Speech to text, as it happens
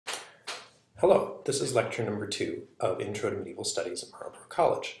Hello, this is lecture number 2 of Intro to Medieval Studies at Marlborough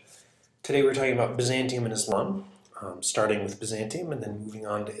College. Today we're talking about Byzantium and Islam, starting with Byzantium and then moving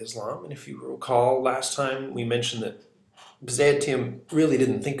on to Islam. And if you recall, last time we mentioned that Byzantium really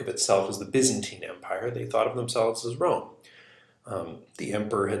didn't think of itself as the Byzantine Empire. They thought of themselves as Rome. The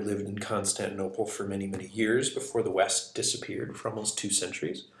emperor had lived in Constantinople for many, many years before the West disappeared for almost 2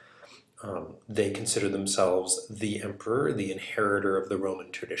 centuries. They considered themselves the emperor, the inheritor of the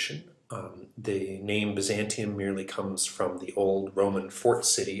Roman tradition. The name Byzantium merely comes from the old Roman fort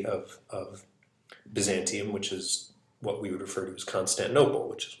city of Byzantium, which is what we would refer to as Constantinople,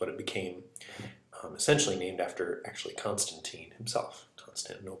 which is what it became, essentially named after actually Constantine himself,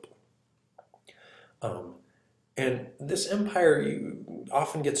 Constantinople. And this empire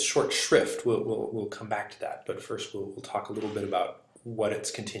often gets short shrift. We'll come back to that, but first we'll talk a little bit about what its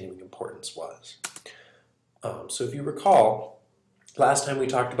continuing importance was. So if you recall, last time we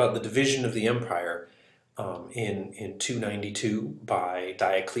talked about the division of the empire in 292 by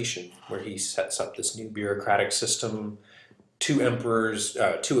Diocletian, where he sets up this new bureaucratic system, 2 emperors, 2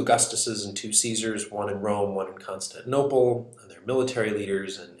 Augustuses and 2 Caesars, one in Rome, one in Constantinople, and their military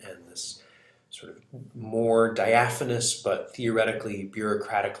leaders, and this sort of more diaphanous but theoretically,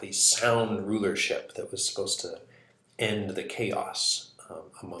 bureaucratically sound rulership that was supposed to end the chaos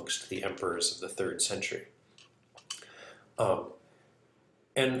amongst the emperors of the 3rd century.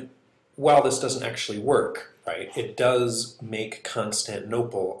 And while this doesn't actually work, right, it does make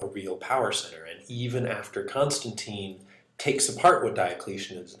Constantinople a real power center. And even after Constantine takes apart what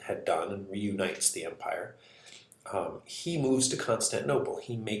Diocletian had done and reunites the empire, he moves to Constantinople.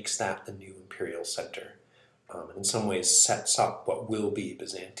 He makes that the new imperial center, and in some ways sets up what will be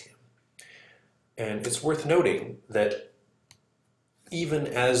Byzantium. And it's worth noting that even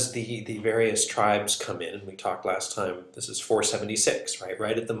as the various tribes come in, and we talked last time, this is 476,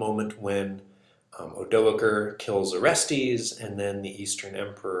 right at the moment when Odoacer kills Orestes, and then the Eastern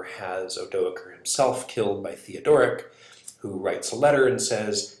Emperor has Odoacer himself killed by Theodoric, who writes a letter and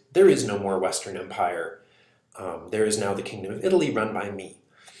says, there is no more Western Empire, there is now the Kingdom of Italy run by me.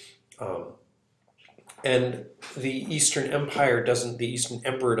 And the Eastern Emperor doesn't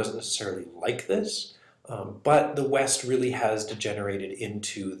necessarily like this, but the West really has degenerated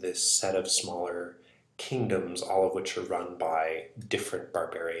into this set of smaller kingdoms, all of which are run by different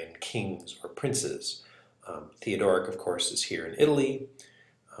barbarian kings or princes. Theodoric, of course, is here in Italy.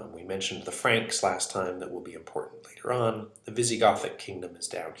 We mentioned the Franks last time, that will be important later on. The Visigothic kingdom is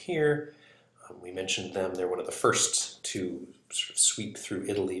down here. We mentioned them. They're one of the first to sort of sweep through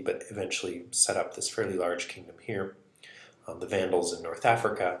Italy, but eventually set up this fairly large kingdom here. The Vandals in North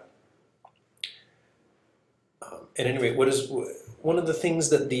Africa. At any rate, one of the things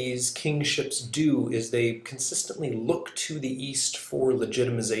that these kingships do is they consistently look to the East for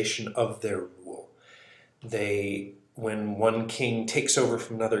legitimization of their rule. When one king takes over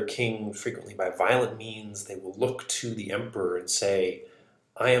from another king, frequently by violent means, they will look to the emperor and say,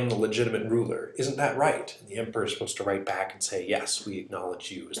 I am the legitimate ruler. Isn't that right? And the emperor is supposed to write back and say, yes, we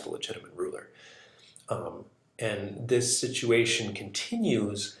acknowledge you as the legitimate ruler. And this situation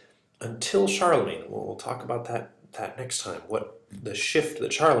continues until Charlemagne. We'll talk about that next time. What the shift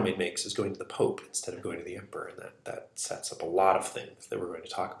that Charlemagne makes is going to the Pope instead of going to the emperor, and that sets up a lot of things that we're going to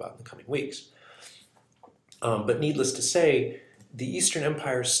talk about in the coming weeks. But needless to say, the Eastern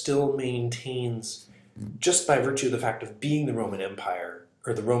Empire still maintains, just by virtue of the fact of being the Roman Empire,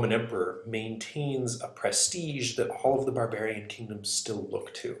 or the Roman Emperor, maintains a prestige that all of the barbarian kingdoms still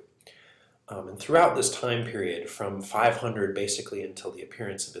look to. And throughout this time period, from 500 basically until the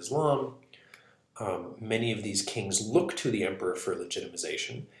appearance of Islam, many of these kings look to the emperor for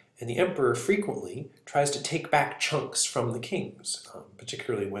legitimization, and the emperor frequently tries to take back chunks from the kings,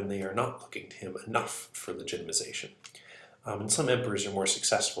 particularly when they are not looking to him enough for legitimization. And some emperors are more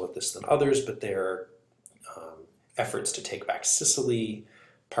successful at this than others, but there are efforts to take back Sicily,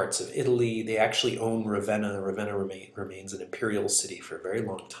 parts of Italy. They actually own Ravenna. Ravenna remains an imperial city for a very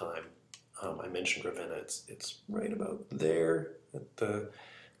long time. I mentioned Ravenna. It's right about there at the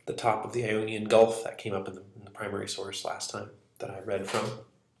top of the Ionian Gulf. That came up in the primary source last time that I read from.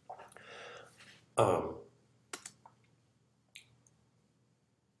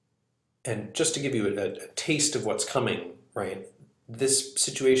 And just to give you a taste of what's coming, right? This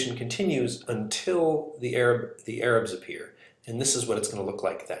situation continues until the Arabs appear, and this is what it's going to look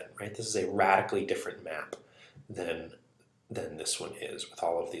like then, right? This is a radically different map than this one is, with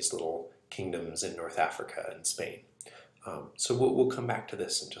all of these little kingdoms in North Africa and Spain. So we'll come back to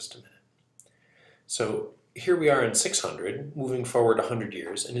this in just a minute. So here we are in 600, moving forward 100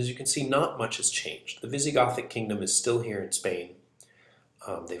 years, and as you can see, not much has changed. The Visigothic kingdom is still here in Spain.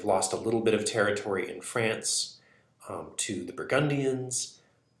 They've lost a little bit of territory in France to the Burgundians.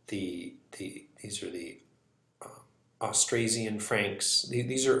 These are the Austrasian Franks.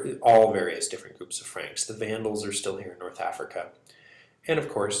 These are all various different groups of Franks. The Vandals are still here in North Africa. And of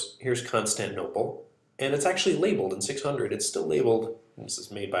course, here's Constantinople. And it's actually labeled in 600. It's still labeled, this is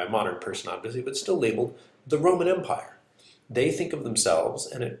made by a modern person obviously, but still labeled the Roman Empire. They think of themselves,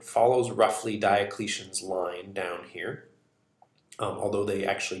 and it follows roughly Diocletian's line down here, although they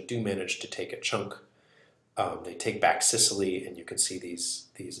actually do manage to take a chunk. They take back Sicily, and you can see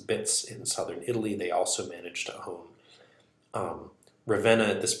these bits in southern Italy. They also manage to own. Ravenna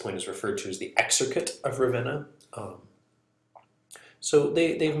at this point is referred to as the Exarchate of Ravenna. So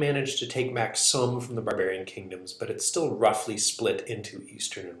they've managed to take back some from the barbarian kingdoms, but it's still roughly split into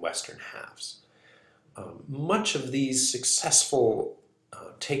eastern and western halves. Much of these successful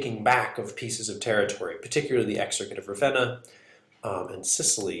taking back of pieces of territory, particularly the Exarchate of Ravenna and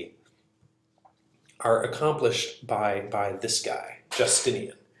Sicily, are accomplished by this guy,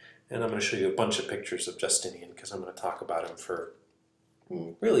 Justinian. And I'm going to show you a bunch of pictures of Justinian because I'm going to talk about him for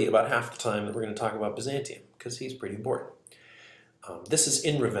really about half the time that we're going to talk about Byzantium, because he's pretty important. This is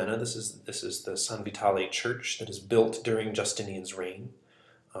in Ravenna. This is the San Vitale church that is built during Justinian's reign,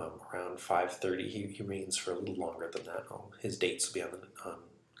 around 530. He reigns for a little longer than that. His dates will be on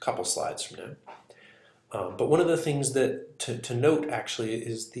a couple slides from now. But one of the things that to note actually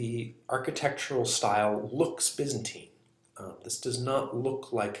is the architectural style looks Byzantine. This does not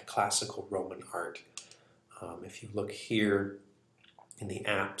look like classical Roman art. If you look here in the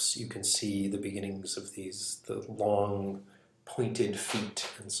apse, you can see the beginnings of the long pointed feet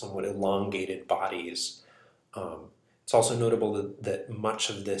and somewhat elongated bodies. It's also notable that much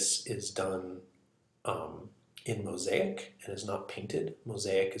of this is done in mosaic and is not painted.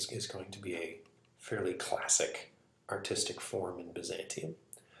 Mosaic is going to be a fairly classic artistic form in Byzantium.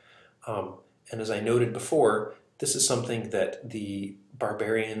 And as I noted before, this is something that the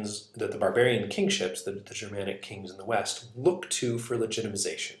barbarian kingships, the Germanic kings in the West, look to for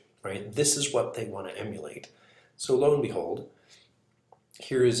legitimization, right? This is what they want to emulate. So lo and behold,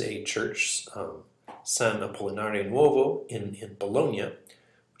 here is a church, San Apollinare Nuovo in Bologna,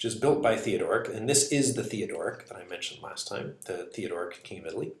 which is built by Theodoric, and this is the Theodoric that I mentioned last time, the Theodoric king of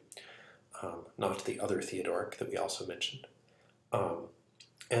Italy, not the other Theodoric that we also mentioned.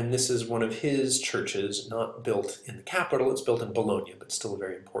 And this is one of his churches, not built in the capital, it's built in Bologna, but still a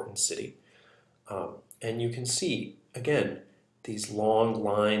very important city. And you can see, again, these long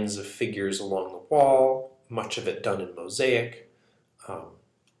lines of figures along the wall, much of it done in mosaic.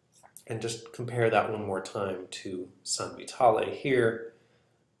 And just compare that one more time to San Vitale here,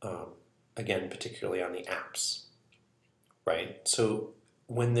 again, particularly on the apse, right? So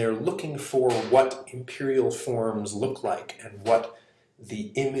when they're looking for what imperial forms look like and what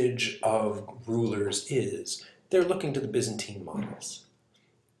the image of rulers is, they're looking to the Byzantine models.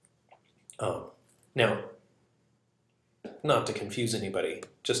 Now, not to confuse anybody,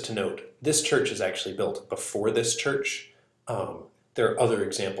 just to note, this church is actually built before this church. There are other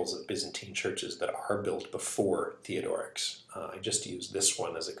examples of Byzantine churches that are built before Theodoric's. I just used this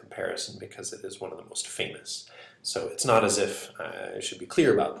one as a comparison because it is one of the most famous. So it's not as if, I should be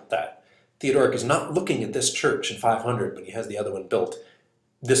clear about that. Theodoric is not looking at this church in 500 when he has the other one built.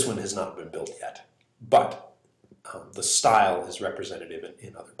 This one has not been built yet. But the style is representative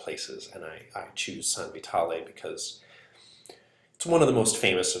in other places, and I choose San Vitale because it's one of the most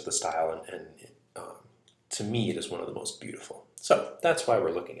famous of the style, and to me it is one of the most beautiful. So that's why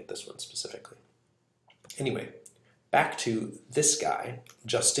we're looking at this one specifically. Anyway, back to this guy,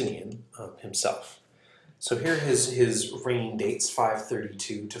 Justinian himself. So here his reign dates,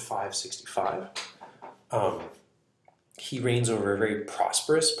 532 to 565. He reigns over a very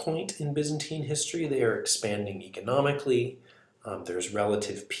prosperous point in Byzantine history. They are expanding economically. There's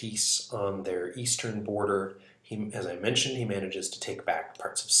relative peace on their eastern border. As I mentioned, he manages to take back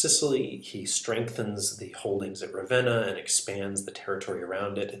parts of Sicily. He strengthens the holdings at Ravenna and expands the territory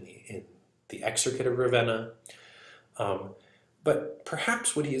around it in the Exarchate of Ravenna. But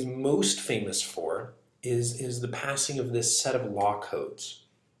perhaps what he is most famous for is the passing of this set of law codes.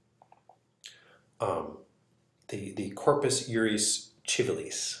 The Corpus Iuris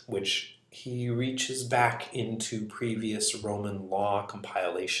Civilis, which he reaches back into previous Roman law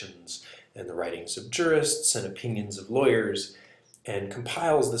compilations and the writings of jurists and opinions of lawyers, and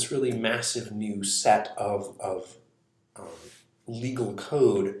compiles this really massive new set of legal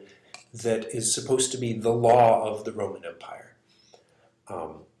code that is supposed to be the law of the Roman Empire.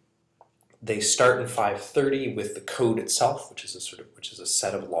 They start in 530 with the code itself, which is a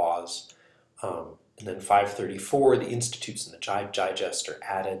set of laws. And then 534, the Institutes and the Digest are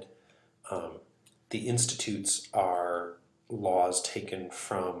added. The Institutes are laws taken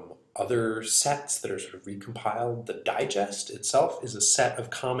from other sets that are sort of recompiled. The Digest itself is a set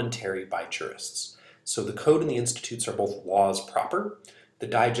of commentary by jurists. So the Code and the Institutes are both laws proper. The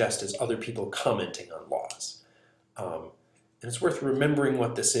Digest is other people commenting on laws. And it's worth remembering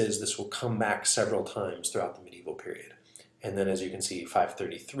what this is. This will come back several times throughout the medieval period. And then, as you can see,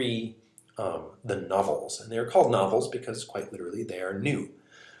 533, the novels. And they're called novels because, quite literally, they are new.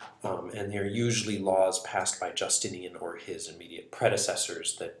 And they're usually laws passed by Justinian or his immediate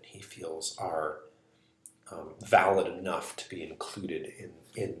predecessors that he feels are valid enough to be included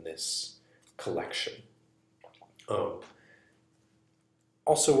in this collection.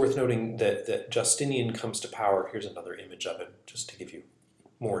 Also worth noting that Justinian comes to power. Here's another image of him, just to give you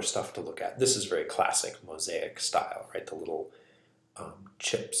more stuff to look at. This is very classic mosaic style, right? The little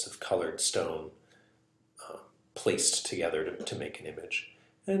chips of colored stone placed together to make an image.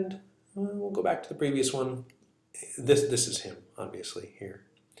 And we'll go back to the previous one. This is him, obviously, here.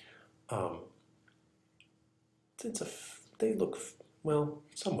 They look, well,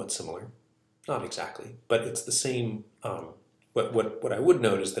 somewhat similar. Not exactly, but it's the same. What I would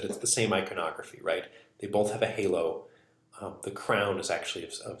note is that it's the same iconography, right? They both have a halo. The crown is actually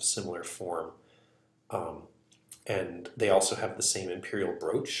of similar form. And they also have the same imperial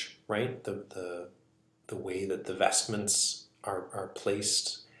brooch, right? The way that the vestments are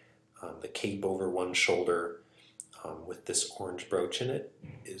placed, the cape over one shoulder with this orange brooch in it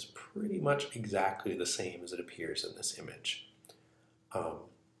is pretty much exactly the same as it appears in this image.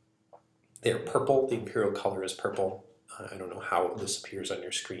 They're purple. The imperial color is purple. I don't know how this appears on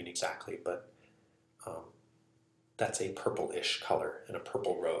your screen exactly, but that's a purple-ish color and a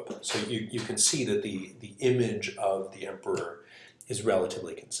purple robe. So you can see that the image of the emperor is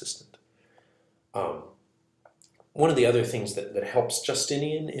relatively consistent. One of the other things that helps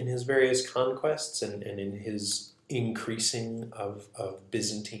Justinian in his various conquests and in his increasing of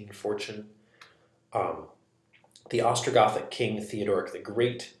Byzantine fortune, the Ostrogothic king Theodoric the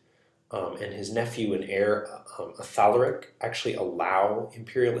Great and his nephew and heir Athalaric actually allow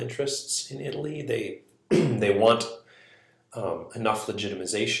imperial interests in Italy. They want enough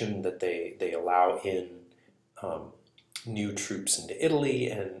legitimization that they allow in new troops into Italy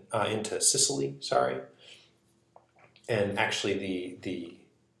and into Sicily, sorry. And actually the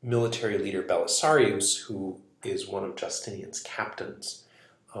military leader Belisarius, who is one of Justinian's captains,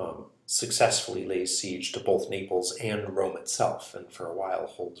 successfully lays siege to both Naples and Rome itself, and for a while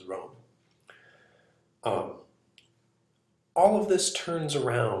holds Rome. All of this turns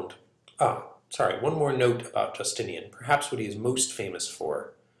around. One more note about Justinian. Perhaps what he is most famous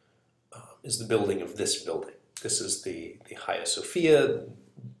for is the building of this building. This is the Hagia Sophia,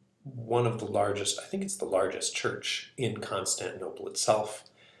 one of the largest, I think it's the largest church in Constantinople itself.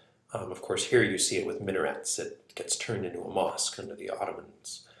 Of course, here you see it with minarets. It gets turned into a mosque under the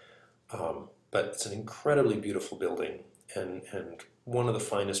Ottomans. But it's an incredibly beautiful building and one of the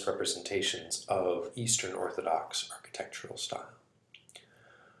finest representations of Eastern Orthodox architectural style.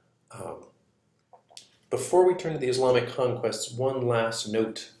 Before we turn to the Islamic conquests, one last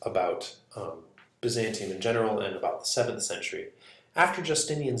note about Byzantium in general and about the 7th century. After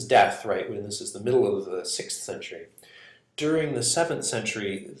Justinian's death, right, when this is the middle of the 6th century, during the 7th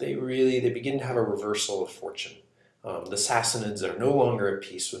century, they begin to have a reversal of fortune. The Sassanids are no longer at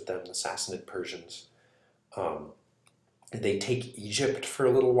peace with them, the Sassanid Persians. They take Egypt for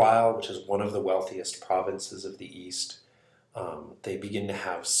a little while, which is one of the wealthiest provinces of the East. They begin to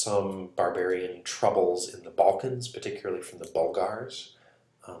have some barbarian troubles in the Balkans, particularly from the Bulgars,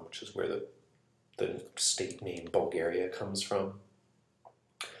 which is where the state name Bulgaria comes from.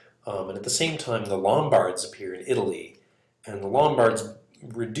 And at the same time, the Lombards appear in Italy, and the Lombards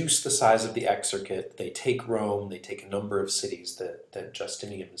reduce the size of the exarchate. They take Rome, they take a number of cities that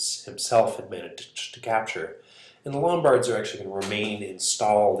Justinian himself had managed to capture. And the Lombards are actually going to remain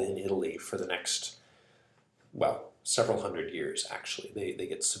installed in Italy for the next, well, several hundred years, actually. They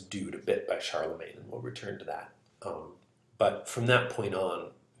get subdued a bit by Charlemagne, and we'll return to that. But from that point on,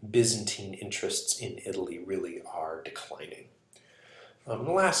 Byzantine interests in Italy really are declining. The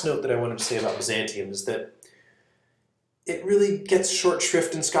last note that I wanted to say about Byzantium is that it really gets short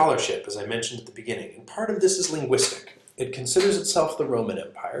shrift in scholarship, as I mentioned at the beginning, and part of this is linguistic. It considers itself the Roman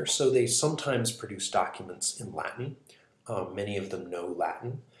Empire, so they sometimes produce documents in Latin. Many of them know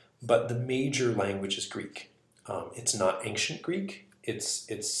Latin, but the major language is Greek. It's not ancient Greek.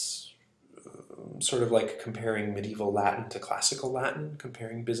 It's sort of like comparing medieval Latin to classical Latin,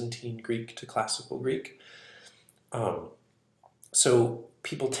 comparing Byzantine Greek to classical Greek. So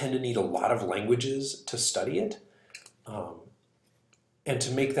people tend to need a lot of languages to study it. And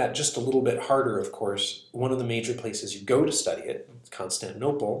to make that just a little bit harder, of course, one of the major places you go to study it,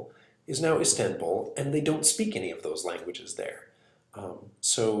 Constantinople, is now Istanbul, and they don't speak any of those languages there.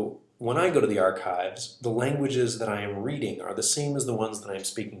 So when I go to the archives, the languages that I am reading are the same as the ones that I'm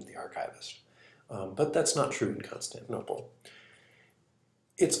speaking to the archivist. But that's not true in Constantinople.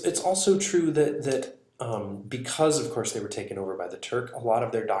 It's also true that because, of course, they were taken over by the Turk, a lot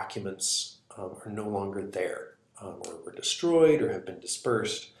of their documents are no longer there. Or were destroyed or have been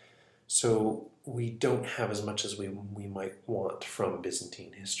dispersed. So we don't have as much as we might want from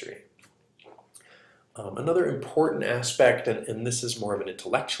Byzantine history. Another important aspect, and this is more of an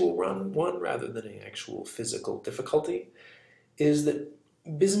intellectual one rather than an actual physical difficulty, is that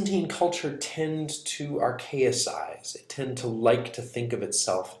Byzantine culture tends to archaicize. It tends to like to think of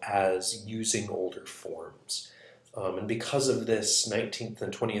itself as using older forms. And because of this, 19th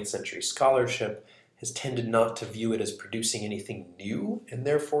and 20th century scholarship has tended not to view it as producing anything new, and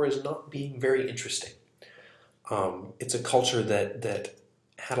therefore is not being very interesting. It's a culture that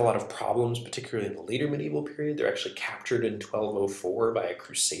had a lot of problems, particularly in the later medieval period. They're actually captured in 1204 by a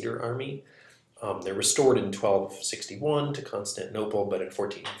crusader army. They're restored in 1261 to Constantinople, but in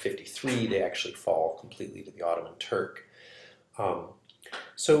 1453 they actually fall completely to the Ottoman Turk.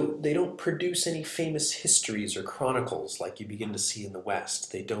 So they don't produce any famous histories or chronicles like you begin to see in the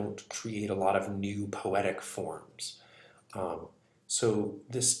West. They don't create a lot of new poetic forms. So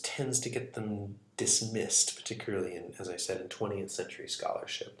this tends to get them dismissed, particularly in, as I said, in 20th century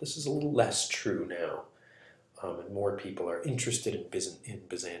scholarship. This is a little less true now, and more people are interested in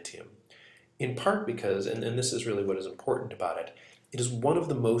Byzantium. In part because, and this is really what is important about it, it is one of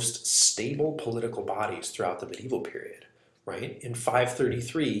the most stable political bodies throughout the medieval period. Right? In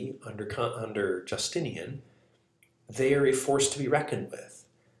 533, under Justinian, they are a force to be reckoned with.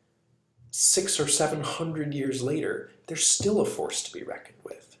 600 or 700 years later, they're still a force to be reckoned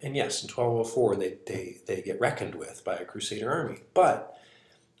with. And yes, in 1204, they get reckoned with by a crusader army. But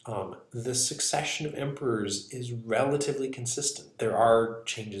the succession of emperors is relatively consistent. There are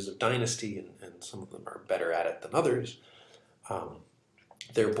changes of dynasty, and some of them are better at it than others.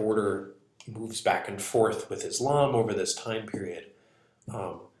 Their border moves back and forth with Islam over this time period.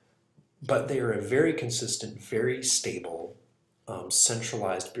 But they are a very consistent, very stable,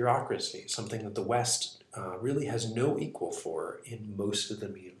 centralized bureaucracy, something that the West really has no equal for in most of the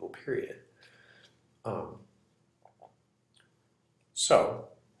medieval period. So,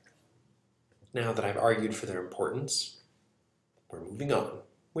 now that I've argued for their importance, we're moving on,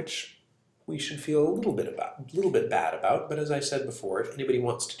 which we should feel a little bit bad about, but as I said before, if anybody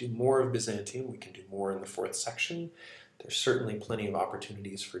wants to do more of Byzantium, we can do more in the 4th section. There's certainly plenty of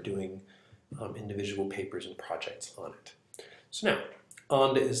opportunities for doing individual papers and projects on it. So now,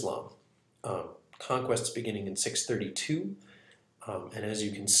 on to Islam. Conquests beginning in 632, and as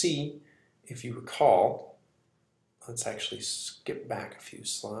you can see, if you recall, let's actually skip back a few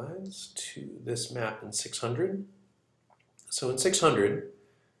slides to this map in 600. So in 600,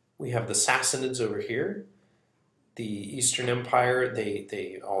 we have the Sassanids over here. The Eastern Empire,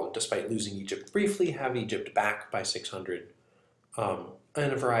 they all, despite losing Egypt briefly, have Egypt back by 600. And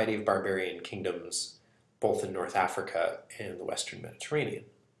a variety of barbarian kingdoms, both in North Africa and the Western Mediterranean.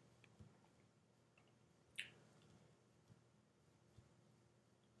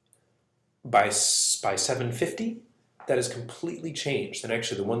 By 750, that has completely changed. And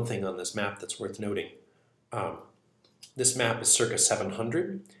actually the one thing on this map that's worth noting, this map is circa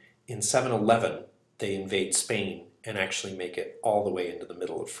 700. In 711, they invade Spain and actually make it all the way into the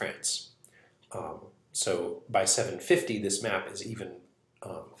middle of France. So by 750, this map is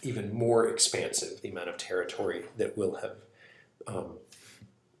even more expansive, the amount of territory that will have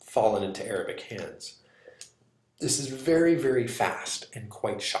fallen into Arabic hands. This is very, very fast and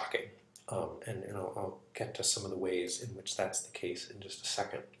quite shocking. And I'll get to some of the ways in which that's the case in just a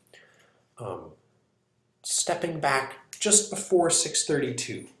second. Stepping back just before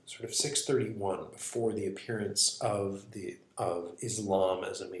 632, sort of 631, before the appearance of Islam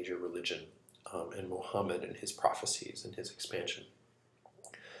as a major religion, and Muhammad and his prophecies and his expansion.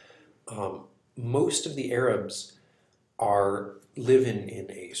 Most of the Arabs live in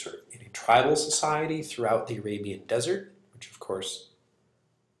a tribal society throughout the Arabian desert, which of course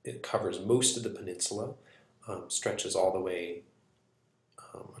it covers most of the peninsula, stretches all the way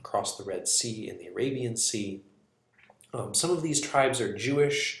across the Red Sea and the Arabian Sea. Some of these tribes are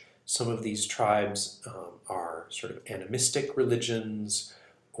Jewish, some of these tribes are sort of animistic religions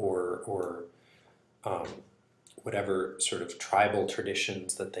or whatever sort of tribal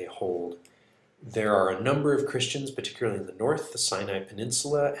traditions that they hold. There are a number of Christians, particularly in the north. The Sinai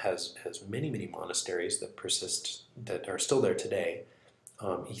Peninsula has many, many monasteries that persist, that are still there today.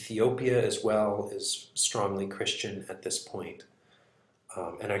 Ethiopia as well is strongly Christian at this point.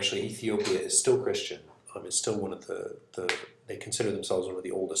 And actually Ethiopia is still Christian, is still one of they consider themselves one of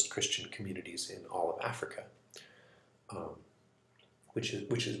the oldest Christian communities in all of Africa, which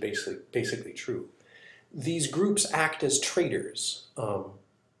is basically true. These groups act as traders.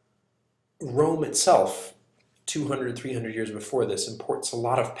 Rome itself, 200, 300 years before this, imports a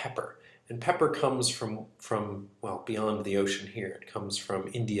lot of pepper. And pepper comes from well, beyond the ocean here. It comes from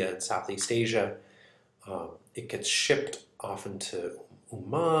India and Southeast Asia. It gets shipped often to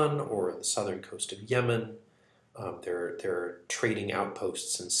Oman or the southern coast of Yemen. There are trading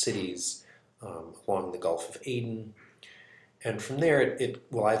outposts and cities along the Gulf of Aden. And from there, it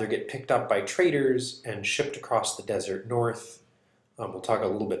will either get picked up by traders and shipped across the desert north. We'll talk a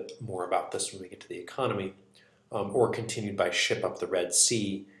little bit more about this when we get to the economy, or continued by ship up the Red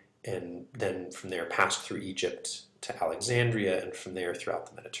Sea, and then from there passed through Egypt to Alexandria, and from there throughout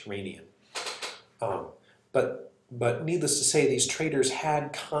the Mediterranean. But needless to say, these traders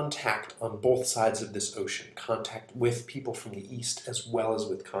had contact on both sides of this ocean, contact with people from the east as well as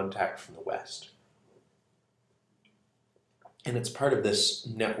with contact from the west. And it's part of this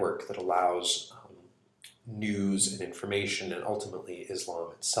network that allows news and information and ultimately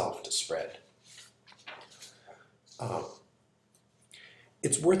Islam itself to spread.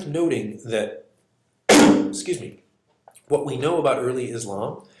 It's worth noting that, excuse me, what we know about early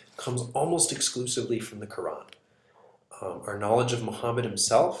Islam comes almost exclusively from the Quran. Our knowledge of Muhammad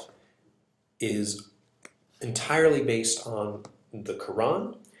himself is entirely based on the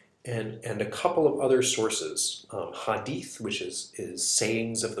Quran and a couple of other sources. Hadith, which is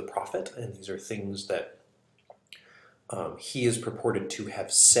sayings of the Prophet, and these are things that he is purported to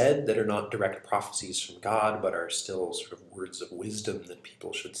have said that are not direct prophecies from God, but are still sort of words of wisdom that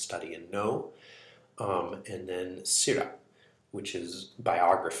people should study and know. And then sirah, which is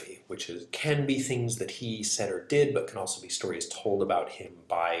biography, can be things that he said or did, but can also be stories told about him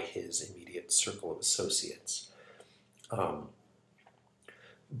by his immediate circle of associates.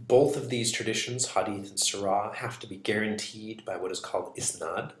 Both of these traditions, hadith and sirah, have to be guaranteed by what is called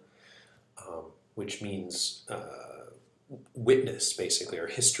isnad, which means witness, basically, or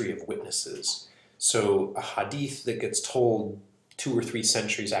history of witnesses. So a hadith that gets told 2 or 3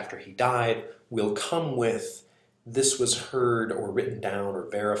 centuries after he died will come with, this was heard or written down or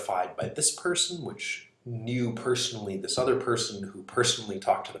verified by this person, which knew personally this other person who personally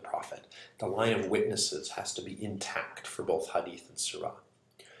talked to the Prophet. The line of witnesses has to be intact for both hadith and sirah.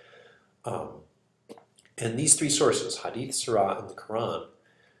 And these 3 sources, hadith, sirah, and the Quran,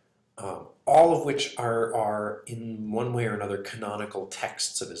 all of which are in one way or another canonical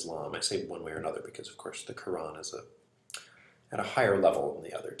texts of Islam. I say one way or another because, of course, the Quran is at a higher level than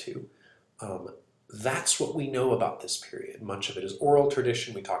the other 2. That's what we know about this period. Much of it is oral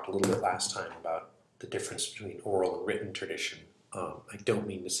tradition. We talked a little bit last time about the difference between oral and written tradition. I don't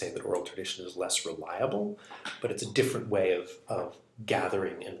mean to say that oral tradition is less reliable, but it's a different way of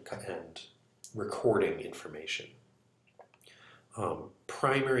gathering and recording information.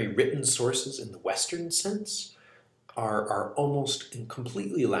 Primary written sources in the Western sense are almost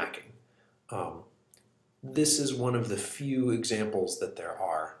completely lacking. This is one of the few examples that there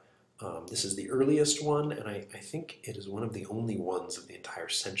are. This is the earliest one, and I think it is one of the only ones of the entire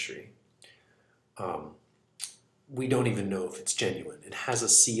century. We don't even know if it's genuine. It has a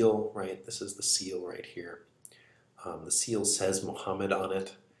seal, right? This is the seal right here. The seal says Muhammad on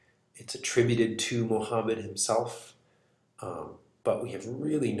it. It's attributed to Muhammad himself, but we have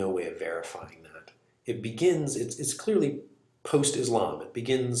really no way of verifying that. It begins, it's clearly post-Islam. It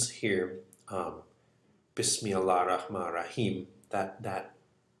begins here, Bismillah Rahman Rahim, that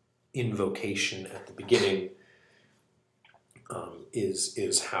invocation at the beginning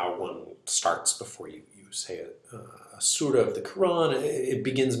is how one starts before you say a surah of the Quran. It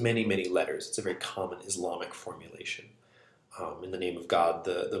begins many, many letters. It's a very common Islamic formulation. In the name of God,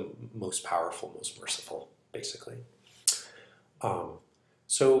 the most powerful, most merciful, basically.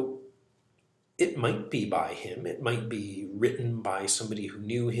 So it might be by him, it might be written by somebody who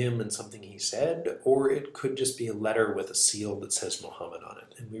knew him and something he said, or it could just be a letter with a seal that says Muhammad on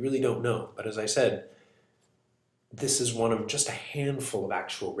it, and we really don't know. But as I said, this is one of just a handful of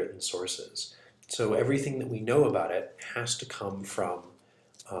actual written sources. So everything that we know about it has to come from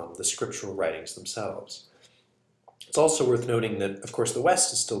the scriptural writings themselves. It's also worth noting that, of course, the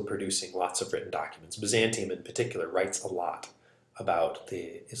West is still producing lots of written documents. Byzantium in particular writes a lot about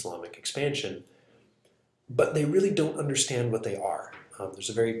the Islamic expansion, but they really don't understand what they are. There's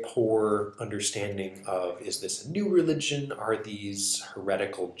a very poor understanding of, is this a new religion? Are these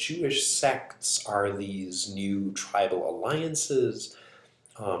heretical Jewish sects? Are these new tribal alliances?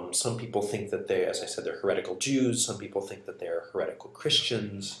 Some people think that they, as I said, they're heretical Jews. Some people think that they're heretical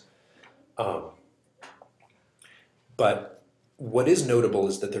Christians. But what is notable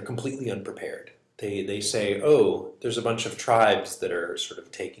is that they're completely unprepared. They say, oh, there's a bunch of tribes that are sort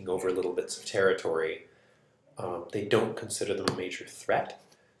of taking over little bits of territory. They don't consider them a major threat.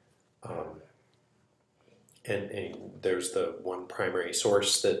 And there's the one primary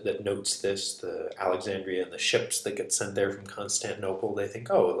source that notes this, the Alexandria and the ships that get sent there from Constantinople. They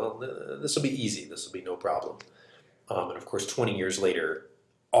think, oh, well, this will be easy. This will be no problem. And of course, 20 years later,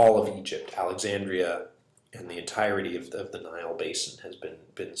 all of Egypt, Alexandria, and the entirety of the Nile Basin has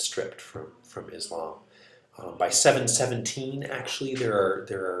been stripped from Islam. By 717, actually, there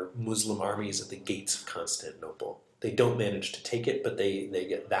are Muslim armies at the gates of Constantinople. They don't manage to take it, but they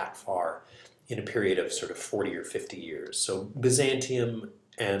get that far in a period of sort of 40 or 50 years. So Byzantium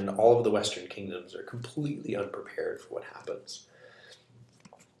and all of the Western kingdoms are completely unprepared for what happens.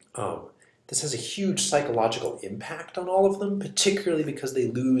 This has a huge psychological impact on all of them, particularly because they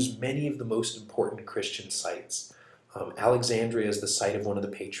lose many of the most important Christian sites. Alexandria is the site of one of the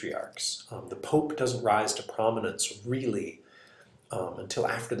patriarchs. The Pope doesn't rise to prominence really until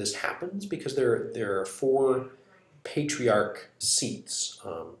after this happens, because there are 4 patriarch seats,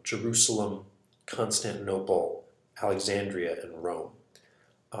 Jerusalem, Constantinople, Alexandria, and Rome.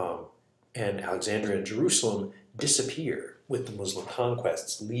 And Alexandria and Jerusalem disappear with the Muslim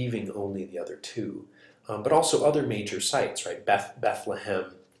conquests, leaving only the other 2. But also other major sites, right?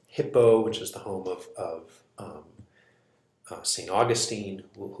 Bethlehem, Hippo, which is the home of St. Augustine,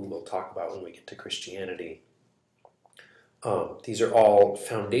 who we'll talk about when we get to Christianity. These are all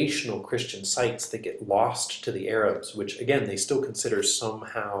foundational Christian sites that get lost to the Arabs, which again, they still consider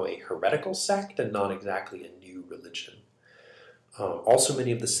somehow a heretical sect and not exactly a new religion. Also,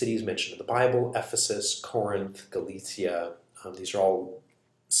 many of the cities mentioned in the Bible, Ephesus, Corinth, Galatia, these are all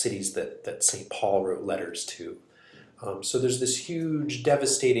cities that St. Paul wrote letters to. So there's this huge,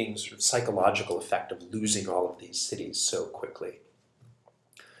 devastating sort of psychological effect of losing all of these cities so quickly.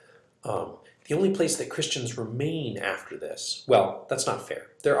 The only place that Christians remain after this, well, that's not fair.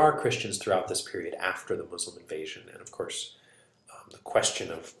 There are Christians throughout this period after the Muslim invasion, and of course, the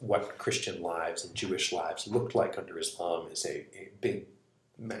question of what Christian lives and Jewish lives looked like under Islam is a big,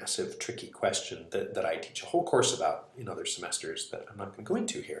 massive, tricky question that I teach a whole course about in other semesters that I'm not going to go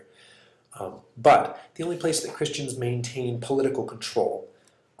into here. But the only place that Christians maintain political control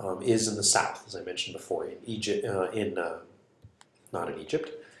is in the south, as I mentioned before, in Egypt, not in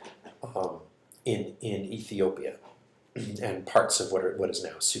Egypt, in Ethiopia and parts of what is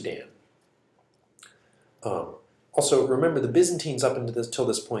now Sudan. Also, remember, the Byzantines up until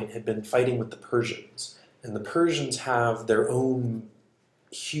this point had been fighting with the Persians, and the Persians have their own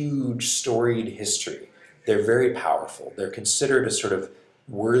huge storied history. They're very powerful. They're considered a sort of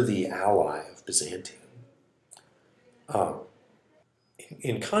worthy ally of Byzantium.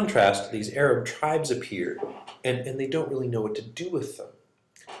 In contrast, these Arab tribes appear, and they don't really know what to do with them.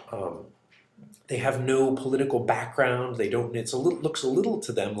 They have no political background. They don't. Looks a little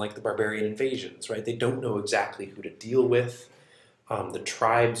to them like the barbarian invasions, right? They don't know exactly who to deal with. The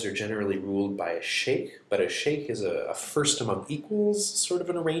tribes are generally ruled by a sheikh, but a sheikh is a first among equals sort of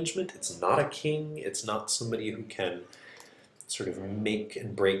an arrangement. It's not a king. It's not somebody who can sort of make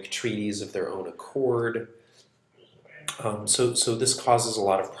and break treaties of their own accord. So this causes a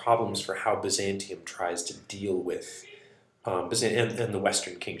lot of problems for how Byzantium tries to deal with, and the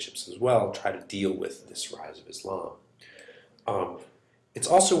Western kingships as well, try to deal with this rise of Islam. It's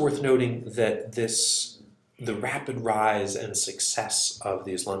also worth noting that the rapid rise and success of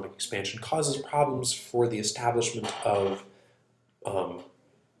the Islamic expansion causes problems for the establishment of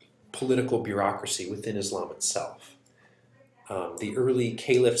political bureaucracy within Islam itself. The early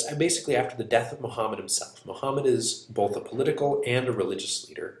caliphs, basically after the death of Muhammad himself, Muhammad is both a political and a religious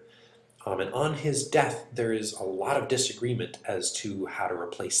leader. And on his death, there is a lot of disagreement as to how to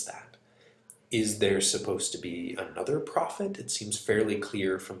replace that. Is there supposed to be another prophet? It seems fairly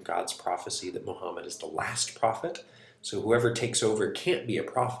clear from God's prophecy that Muhammad is the last prophet. So whoever takes over can't be a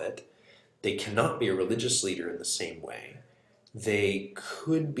prophet. They cannot be a religious leader in the same way. They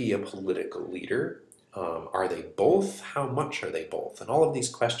could be a political leader. Are they both? How much are they both? And all of these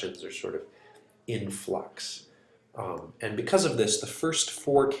questions are sort of in flux. And because of this, the first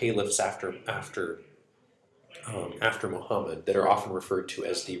 4 caliphs after Muhammad that are often referred to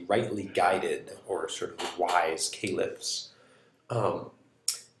as the rightly guided or sort of wise caliphs,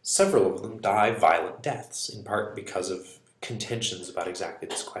 several of them die violent deaths, in part because of contentions about exactly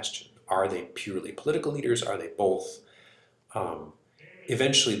this question. Are they purely political leaders? Are they both?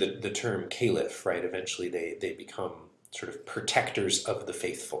 Eventually, the term caliph, right? Eventually, they become sort of protectors of the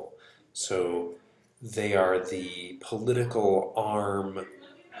faithful. So they are the political arm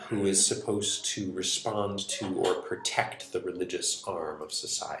who is supposed to respond to or protect the religious arm of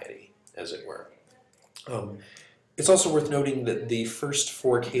society, as it were. It's also worth noting that the first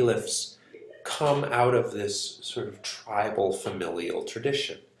four caliphs come out of this sort of tribal familial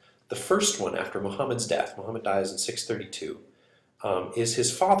tradition. The first one, after Muhammad's death, Muhammad dies in 632, is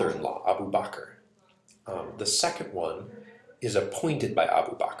his father-in-law, Abu Bakr. The second one is appointed by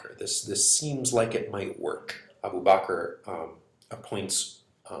Abu Bakr. This seems like it might work. Abu Bakr appoints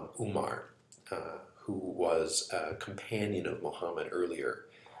Umar, who was a companion of Muhammad earlier,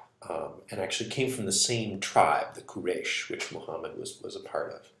 and actually came from the same tribe, the Quraysh, which Muhammad was a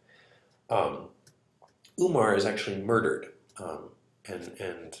part of. Umar is actually murdered,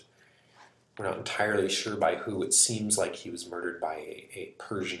 and we're not entirely sure by who. It seems like he was murdered by a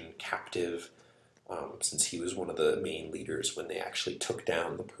Persian captive, since he was one of the main leaders when they actually took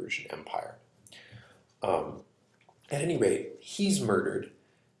down the Persian Empire. At any rate, he's murdered,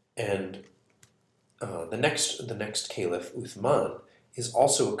 and the next caliph, Uthman, is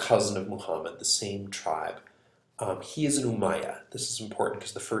also a cousin of Muhammad, the same tribe. He is an Umayyad. This is important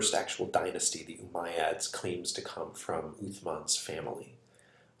because the first actual dynasty, the Umayyads, claims to come from Uthman's family.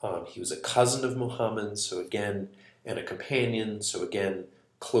 He was a cousin of Muhammad, so again, and a companion, so again,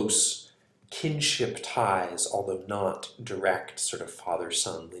 close kinship ties, although not direct sort of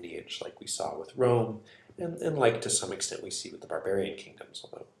father-son lineage like we saw with Rome, and like to some extent we see with the barbarian kingdoms,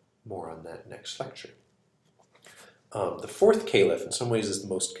 although more on that next lecture. The fourth caliph, in some ways, is the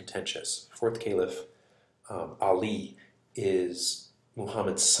most contentious. Fourth caliph, Ali, is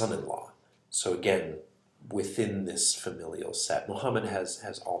Muhammad's son-in-law. So again, within this familial set, Muhammad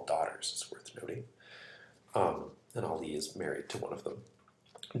has all daughters, it's worth noting, and Ali is married to one of them.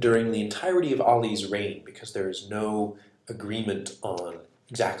 During the entirety of Ali's reign, because there is no agreement on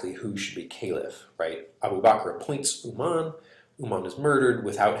exactly who should be caliph, right? Abu Bakr appoints Uman. Uman is murdered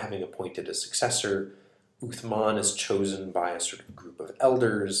without having appointed a successor. Uthman is chosen by a sort of group of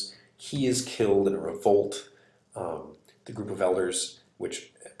elders. He is killed in a revolt. The group of elders,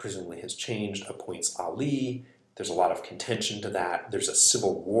 which presumably has changed, appoints Ali. There's a lot of contention to that. There's a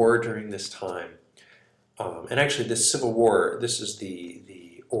civil war during this time. And actually this civil war, this is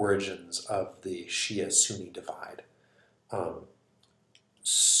the origins of the Shia-Sunni divide.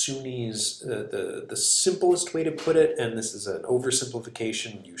 Sunnis, the simplest way to put it, and this is an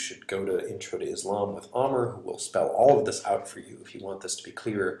oversimplification, you should go to Intro to Islam with Amr, who will spell all of this out for you if you want this to be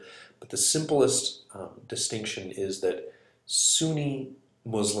clearer. But the simplest distinction is that Sunni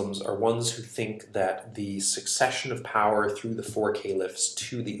Muslims are ones who think that the succession of power through the four caliphs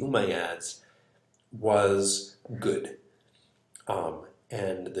to the Umayyads was good.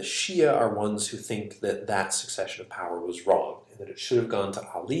 And the Shia are ones who think that that succession of power was wrong, and that it should have gone to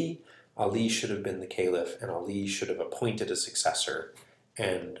Ali. Ali should have been the caliph, and Ali should have appointed a successor.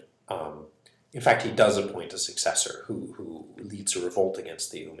 And in fact, he does appoint a successor who leads a revolt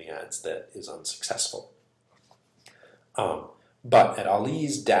against the Umayyads that is unsuccessful. But at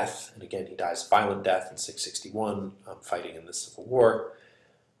Ali's death, and again he dies a violent death in 661, fighting in the civil war,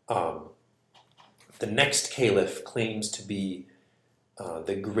 the next caliph claims to be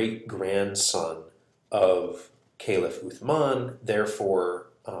the great-grandson of Caliph Uthman, therefore,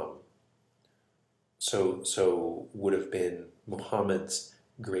 so would have been Muhammad's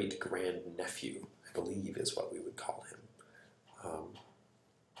great-grandnephew, I believe is what we would call him.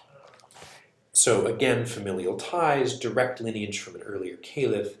 So again, familial ties, direct lineage from an earlier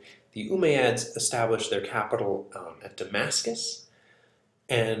caliph. The Umayyads established their capital at Damascus,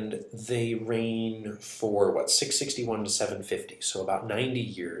 and they reign for, 661 to 750, so about 90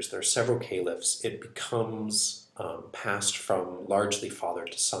 years. There are several caliphs. It becomes passed from largely father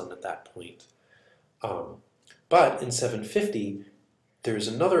to son at that point. But in 750, there's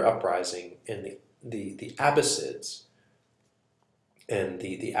another uprising, and the Abbasids, and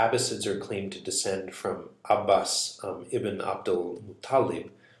the Abbasids are claimed to descend from Abbas ibn Abdul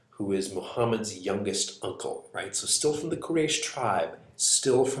Muttalib, who is Muhammad's youngest uncle, right? So still from the Quraysh tribe,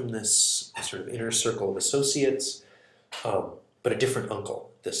 still from this sort of inner circle of associates, but a different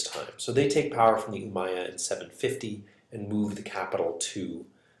uncle this time. So they take power from the Umayyad in 750 and move the capital to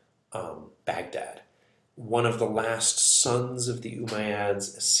Baghdad. One of the last sons of the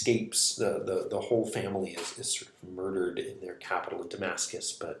Umayyads escapes. The whole family is sort of murdered in their capital of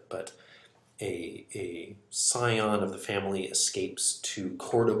Damascus, but a scion of the family escapes to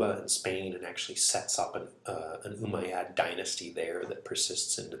Cordoba in Spain and actually sets up an Umayyad dynasty there that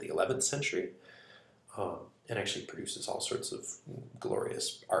persists into the 11th century, and actually produces all sorts of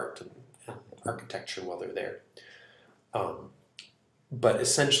glorious art and architecture while they're there. But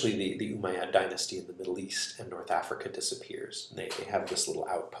essentially the Umayyad dynasty in the Middle East and North Africa disappears. And they have this little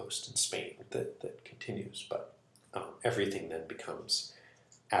outpost in Spain that continues, but everything then becomes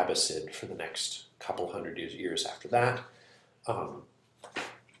Abbasid for the next couple hundred years after that.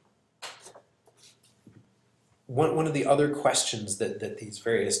 One of the other questions that these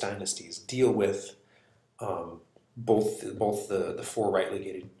various dynasties deal with, both the four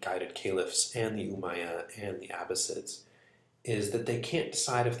rightly guided caliphs and the Umayyad and the Abbasids, is that they can't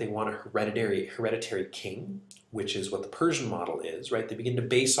decide if they want a hereditary king, which is what the Persian model is, right? They begin to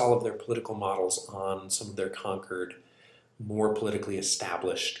base all of their political models on some of their conquered, more politically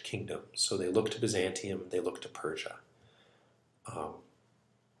established kingdoms. So they look to Byzantium, they look to Persia,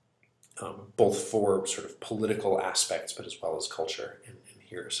 both for sort of political aspects, but as well as culture. And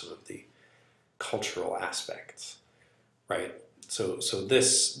here are some of the cultural aspects, right? So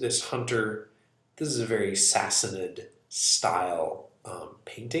this hunter, this is a very Sassanid style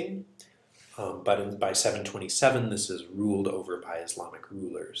painting, but by 727 this is ruled over by Islamic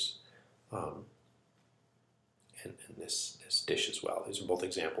rulers. And this dish as well. These are both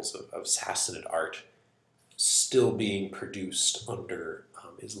examples of Sassanid art still being produced under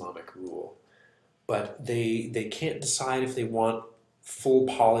Islamic rule. But they can't decide if they want full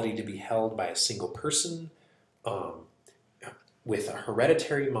polity to be held by a single person, with a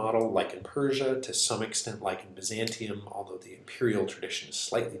hereditary model like in Persia, to some extent like in Byzantium, although the imperial tradition is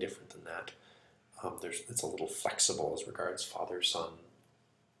slightly different than that. It's a little flexible as regards father-son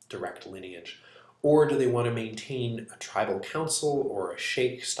direct lineage. Or do they want to maintain a tribal council or a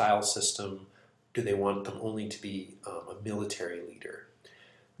sheikh-style system? Do they want them only to be a military leader?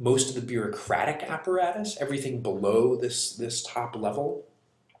 Most of the bureaucratic apparatus, everything below this top level,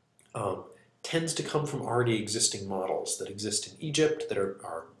 tends to come from already existing models that exist in Egypt that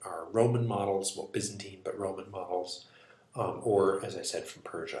are Roman models, well, Byzantine, but Roman models, or, as I said, from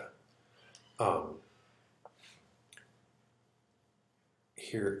Persia.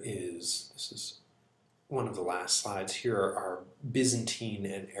 This is one of the last slides. Here are Byzantine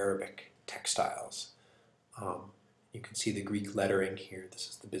and Arabic textiles. You can see the Greek lettering here. This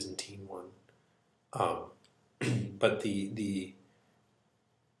is the Byzantine one. But the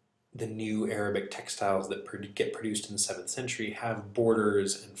new Arabic textiles that get produced in the 7th century have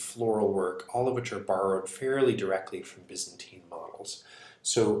borders and floral work, all of which are borrowed fairly directly from Byzantine models.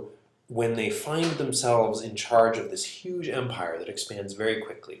 So when they find themselves in charge of this huge empire that expands very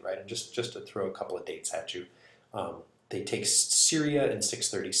quickly, right? And just to throw a couple of dates at you, they take Syria in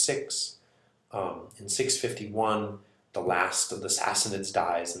 636. In 651, the last of the Sassanids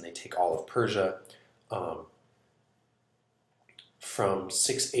dies, and they take all of Persia. From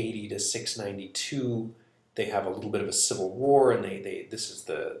 680 to 692, they have a little bit of a civil war, and this is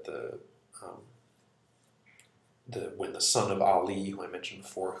when the son of Ali, who I mentioned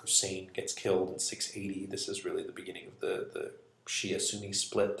before, Hussein, gets killed in 680. This is really the beginning of the Shia-Sunni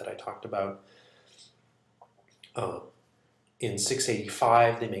split that I talked about. In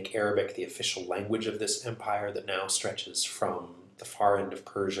 685, they make Arabic the official language of this empire that now stretches from the far end of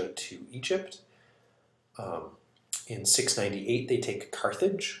Persia to Egypt. In 698, they take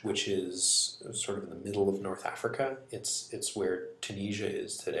Carthage, which is sort of in the middle of North Africa. It's where Tunisia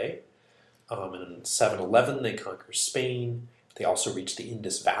is today. And in 711, they conquer Spain. They also reach the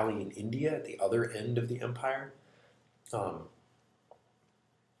Indus Valley in India at the other end of the empire.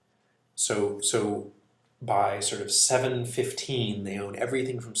 So by sort of 715, they own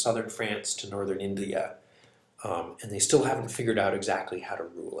everything from southern France to northern India, and they still haven't figured out exactly how to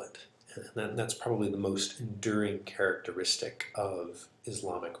rule it. And that's probably the most enduring characteristic of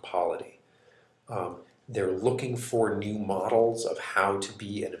Islamic polity. They're looking for new models of how to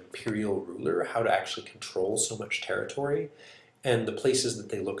be an imperial ruler, how to actually control so much territory, and the places that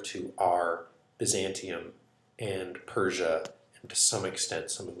they look to are Byzantium and Persia, and to some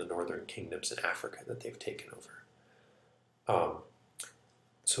extent some of the northern kingdoms in Africa that they've taken over.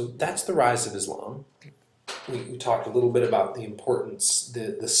 So that's the rise of Islam. We talked a little bit about the importance,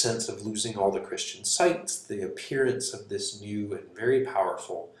 the sense of losing all the Christian sites, the appearance of this new and very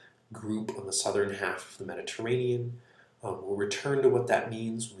powerful group on the southern half of the Mediterranean. We'll return to what that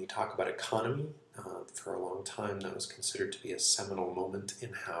means when we talk about economy. For a long time, that was considered to be a seminal moment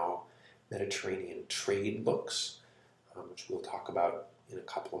in how Mediterranean trade looks, which we'll talk about in a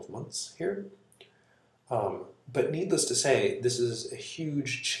couple of months here. But needless to say, this is a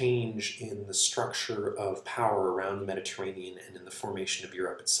huge change in the structure of power around the Mediterranean and in the formation of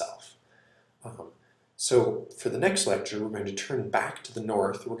Europe itself. Um, so for the next lecture, we're going to turn back to the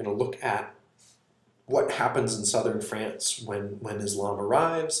north. We're going to look at what happens in southern France when Islam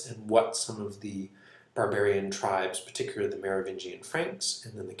arrives, and what some of the barbarian tribes, particularly the Merovingian Franks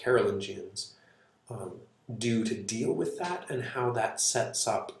and then the Carolingians, um, do to deal with that, and how that sets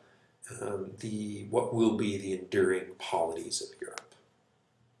up what will be the enduring polities of Europe.